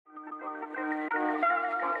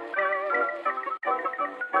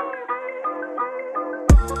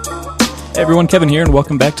Hey everyone, Kevin here, and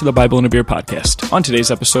welcome back to the Bible in a Beer podcast. On today's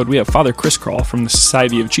episode, we have Father Krall from the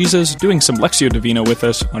Society of Jesus doing some Lectio Divina with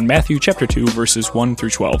us on Matthew chapter 2, verses 1 through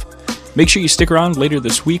 12. Make sure you stick around later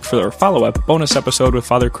this week for our follow-up bonus episode with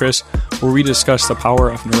Father Chris, where we discuss the power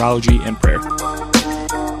of neurology and prayer.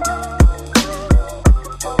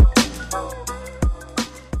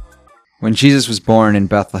 When Jesus was born in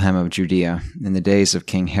Bethlehem of Judea, in the days of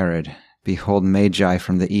King Herod, behold, Magi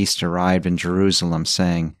from the east arrived in Jerusalem,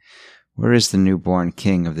 saying, Where is the newborn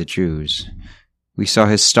King of the Jews? We saw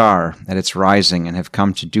his star at its rising and have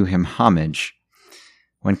come to do him homage.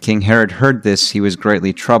 When King Herod heard this, he was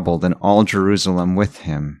greatly troubled, and all Jerusalem with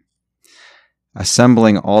him.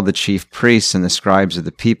 Assembling all the chief priests and the scribes of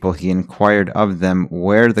the people, he inquired of them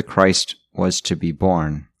where the Christ was to be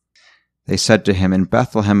born. They said to him, In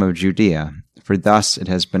Bethlehem of Judea, for thus it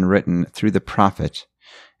has been written through the prophet,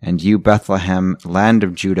 And you, Bethlehem, land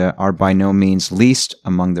of Judah, are by no means least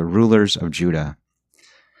among the rulers of Judah,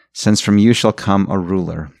 since from you shall come a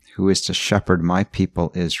ruler, who is to shepherd my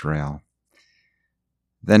people Israel.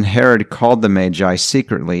 Then Herod called the Magi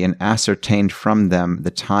secretly and ascertained from them the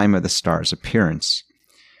time of the star's appearance.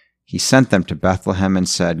 He sent them to Bethlehem and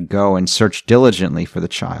said, Go and search diligently for the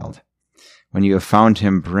child. When you have found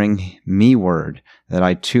him, bring me word, that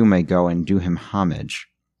I too may go and do him homage.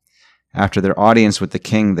 After their audience with the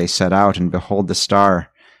king, they set out, and behold, the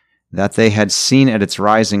star that they had seen at its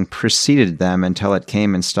rising preceded them until it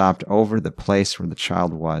came and stopped over the place where the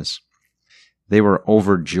child was. They were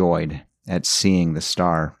overjoyed at seeing the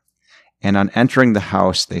star. And on entering the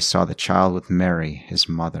house, they saw the child with Mary, his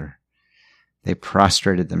mother. They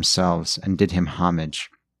prostrated themselves and did him homage.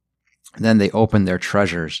 Then they opened their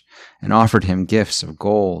treasures and offered him gifts of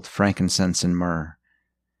gold, frankincense, and myrrh.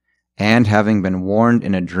 And having been warned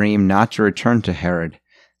in a dream not to return to Herod,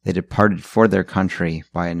 they departed for their country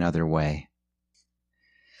by another way.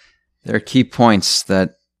 There are key points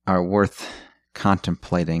that are worth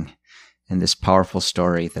contemplating in this powerful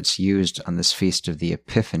story that's used on this feast of the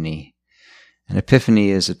Epiphany. An epiphany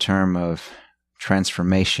is a term of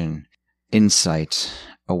transformation, insight,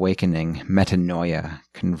 awakening, metanoia,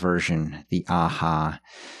 conversion, the aha,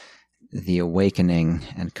 the awakening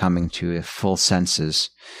and coming to full senses.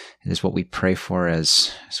 It is what we pray for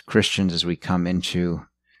as Christians as we come into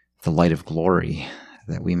the light of glory,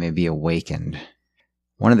 that we may be awakened.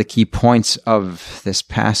 One of the key points of this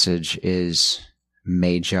passage is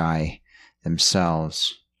Magi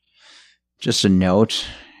themselves. Just a note,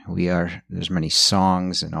 there's many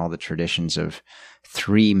songs and all the traditions of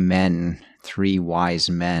three wise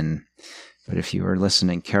men. But if you are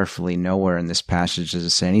listening carefully, nowhere in this passage does it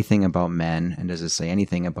say anything about men, and does it say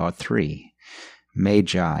anything about three.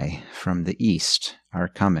 Magi from the east are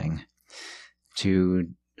coming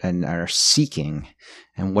and are seeking.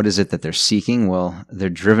 And what is it that they're seeking? Well, they're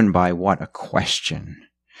driven by what? A question.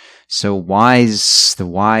 So the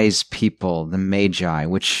wise people, the Magi,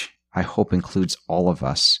 which I hope includes all of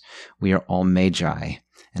us. We are all Magi.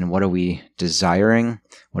 And what are we desiring?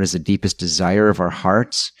 What is the deepest desire of our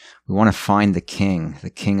hearts? We want to find the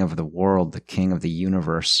King of the world, the King of the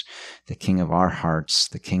universe, the King of our hearts,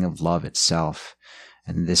 the King of love itself.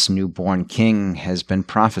 And this newborn King has been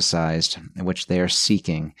prophesied, which they are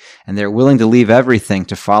seeking. And they're willing to leave everything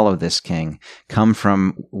to follow this King, come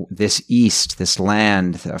from this east, this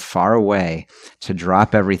land far away, to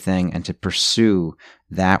drop everything and to pursue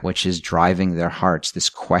that which is driving their hearts, this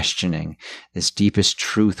questioning, this deepest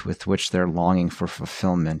truth with which they're longing for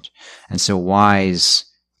fulfillment. And so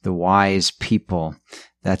the wise people,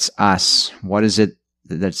 that's us. What is it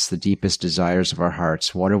that's the deepest desires of our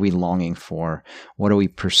hearts? What are we longing for? What are we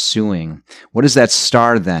pursuing? What is that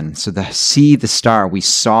star then? So see the star. We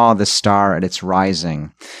saw the star at its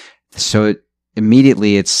rising. So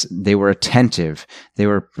immediately they were attentive, they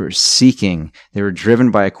were seeking, they were driven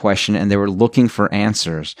by a question, and they were looking for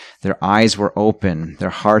answers. Their eyes were open, their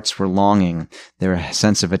hearts were longing, their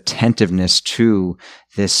sense of attentiveness to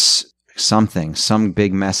this something, some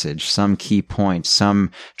big message, some key point,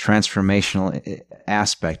 some transformational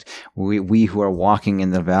aspect. We who are walking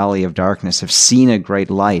in the valley of darkness have seen a great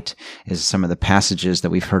light, is some of the passages that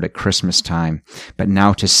we've heard at Christmas time. But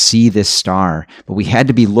now to see this star, but we had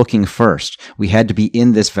to be looking first. We had to be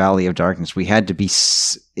in this valley of darkness. We had to be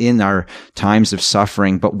in our times of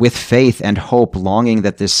suffering, but with faith and hope, longing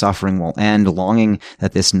that this suffering will end, longing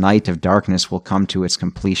that this night of darkness will come to its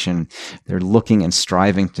completion. They're looking and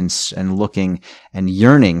striving and looking and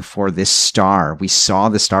yearning for this star. We saw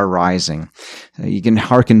the star rising. You can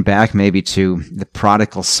hearken back maybe to the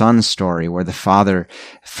prodigal son story, where the father,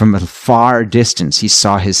 from a far distance, he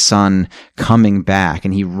saw his son coming back,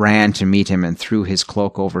 and he ran to meet him and threw his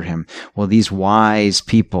cloak over him. Well, these wise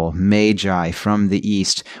people, magi from the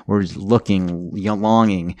east, were looking,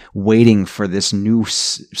 longing, waiting for this new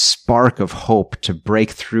spark of hope to break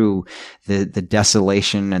through the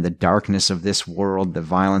desolation and the darkness of this world, the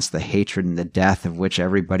violence, the hatred, and the death of which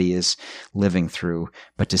everybody is living through.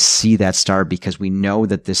 But to see that star, because we know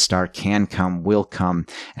that this star can come, will come,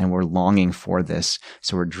 and we're longing for this.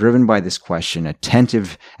 So we're driven by this question,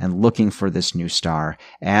 attentive and looking for this new star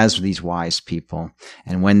as these wise people.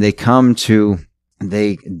 And when they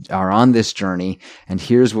are on this journey, and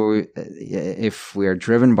here's where if we are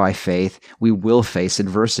driven by faith, we will face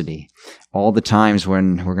adversity. All the times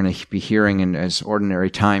when we're going to be hearing, and as ordinary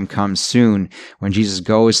time comes soon, when Jesus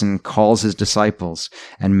goes and calls his disciples,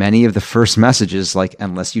 and many of the first messages, like,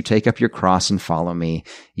 unless you take up your cross and follow me,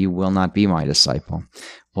 you will not be my disciple.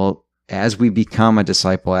 Well, as we become a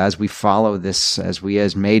disciple, as we follow this, as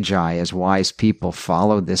magi, as wise people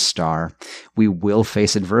follow this star, we will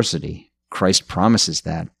face adversity. Christ promises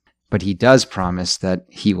that. But he does promise that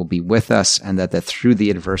he will be with us, and that through the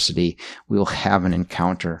adversity we will have an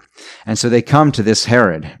encounter. And so they come to this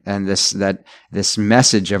Herod, and this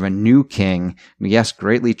message of a new king, yes,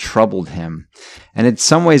 greatly troubled him. And in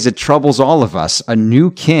some ways it troubles all of us. A new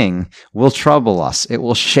king will trouble us. It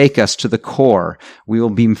will shake us to the core. We will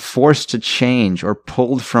be forced to change, or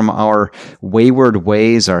pulled from our wayward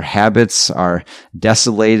ways, our habits, our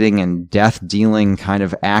desolating and death-dealing kind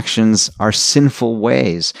of actions, our sinful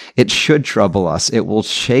ways. It should trouble us. It will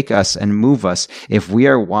shake us and move us. If we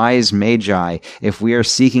are wise magi, if we are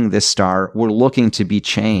seeking this star, we're looking to be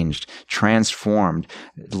changed, transformed,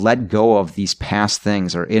 let go of these past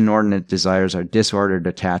things, our inordinate desires, our disordered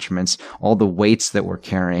attachments, all the weights that we're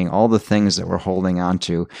carrying, all the things that we're holding on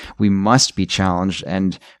to. We must be challenged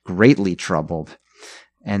and greatly troubled.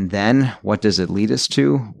 And then what does it lead us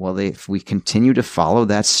to? Well, if we continue to follow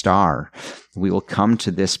that star, we will come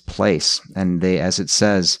to this place. And they, as it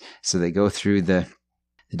says, so they go through the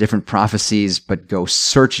different prophecies, but go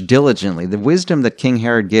search diligently. The wisdom that King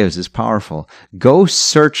Herod gives is powerful. Go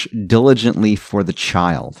search diligently for the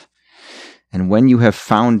child. And when you have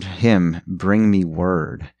found him, bring me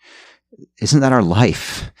word. Isn't that our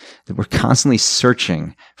life? That we're constantly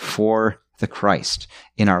searching for the Christ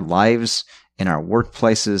in our lives, in our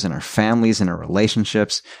workplaces, in our families, in our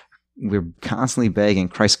relationships. We're constantly begging,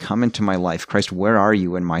 Christ, come into my life. Christ, where are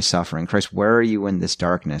you in my suffering? Christ, where are you in this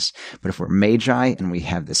darkness? But if we're magi and we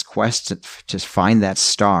have this quest to find that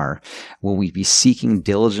star, will we be seeking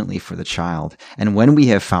diligently for the child? And when we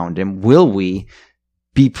have found him, will we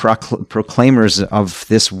be proclaimers of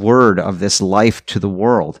this word, of this life to the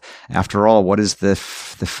world? After all, what is the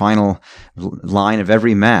final line of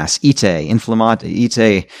every Mass? Ite, inflamat,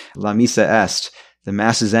 ite, la missa est. The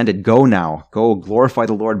Mass is ended. Go now. Go glorify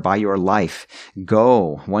the Lord by your life.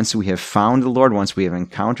 Go. Once we have found the Lord, once we have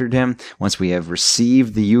encountered him, once we have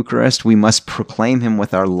received the Eucharist, we must proclaim him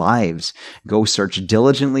with our lives. Go search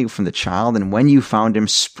diligently for the child, and when you found him,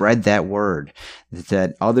 spread that word,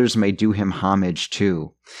 that others may do him homage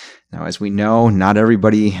too. Now, as we know, not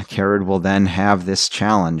everybody, Herod, will then have this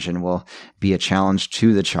challenge and will be a challenge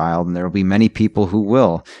to the child, and there will be many people who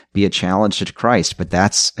will be a challenge to Christ. But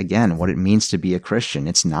that's, again, what it means to be a Christian.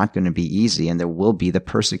 It's not going to be easy, and there will be the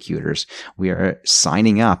persecutors. We are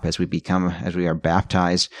signing up as we are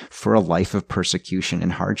baptized for a life of persecution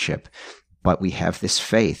and hardship. But we have this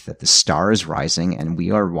faith that the star is rising, and we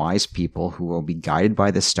are wise people who will be guided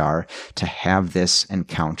by the star to have this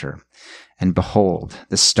encounter. And behold,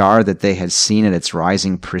 the star that they had seen at its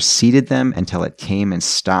rising preceded them until it came and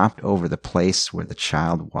stopped over the place where the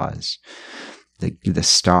child was. The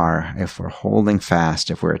star, if we're holding fast,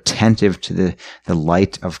 if we're attentive to the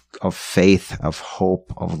light of faith, of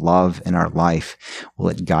hope, of love in our life, will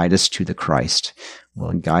it guide us to the Christ? Will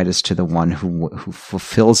it guide us to the one who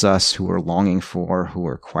fulfills us, who we're longing for, who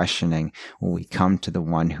we're questioning? Will we come to the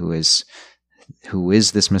one who is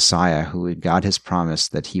this Messiah, who God has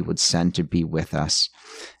promised that he would send to be with us?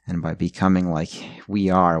 And by becoming like we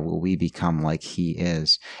are, will we become like he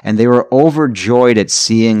is? And they were overjoyed at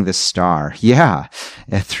seeing the star. Yeah,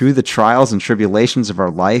 through the trials and tribulations of our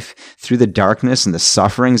life, through the darkness and the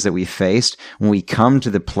sufferings that we faced, when we come to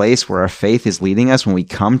the place where our faith is leading us, when we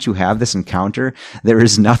come to have this encounter, there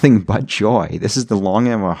is nothing but joy. This is the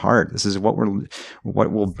longing of our heart. This is what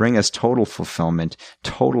will bring us total fulfillment,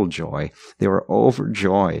 total joy. They were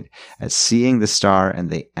overjoyed at seeing the star, and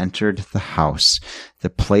they entered the house. the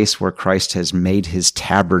place where Christ has made his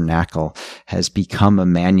tabernacle, has become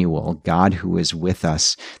Emmanuel, God who is with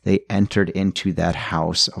us. They entered into that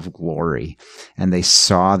house of glory, and they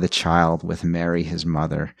saw the child with Mary, his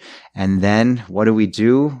mother. And then what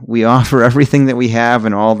do? We offer everything that we have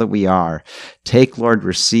and all that we are. Take, Lord,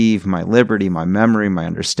 receive my liberty, my memory, my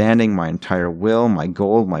understanding, my entire will, my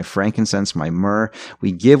gold, my frankincense, my myrrh.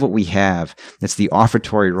 We give what we have. It's the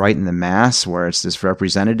offertory rite in the Mass, where it's this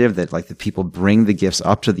representative that, like, the people bring the gifts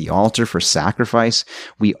up to the altar for sacrifice.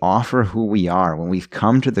 We offer who we are. When we've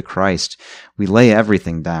come to the Christ, we lay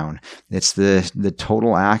everything down. It's the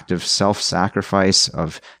total act of self-sacrifice,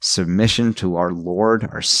 of submission to our Lord,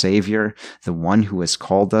 our Savior, the one who has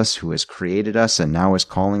called us, who has created us, and now is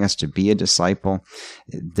calling us to be a disciple.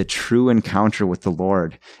 The true encounter with the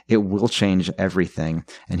Lord, it will change everything.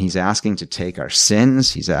 And he's asking to take our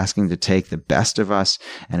sins. He's asking to take the best of us.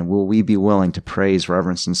 And will we be willing to praise,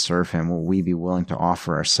 reverence, and serve him? Will we be willing to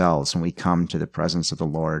offer ourselves when we come to the presence of the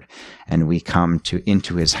Lord and we come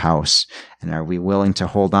into his house? And are we willing to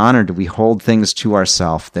hold on, or do we hold things to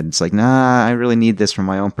ourselves that it's like, nah, I really need this for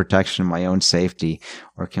my own protection, my own safety?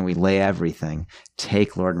 Or can we lay everything,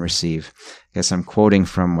 take, Lord, and receive? I guess I'm quoting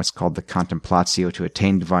from what's called the Contemplatio to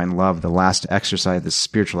Attain Divine Love, the last exercise, the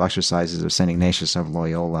spiritual exercises of St. Ignatius of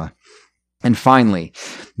Loyola. And finally,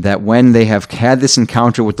 that when they have had this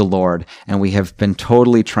encounter with the Lord and we have been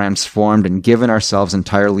totally transformed and given ourselves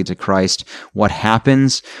entirely to Christ, what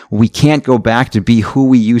happens? We can't go back to be who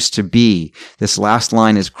we used to be. This last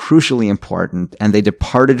line is crucially important. And they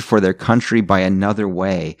departed for their country by another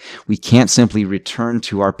way. We can't simply return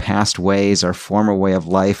to our past ways, our former way of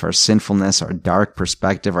life, our sinfulness, our dark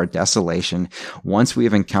perspective, our desolation. Once we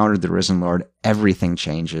have encountered the risen Lord, everything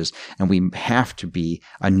changes, and we have to be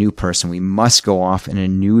a new person. We must go off in a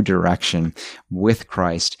new direction with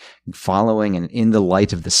Christ, following and in the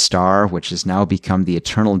light of the star, which has now become the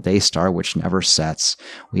eternal day star, which never sets.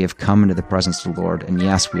 We have come into the presence of the Lord, and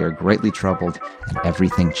yes, we are greatly troubled, and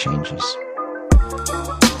everything changes.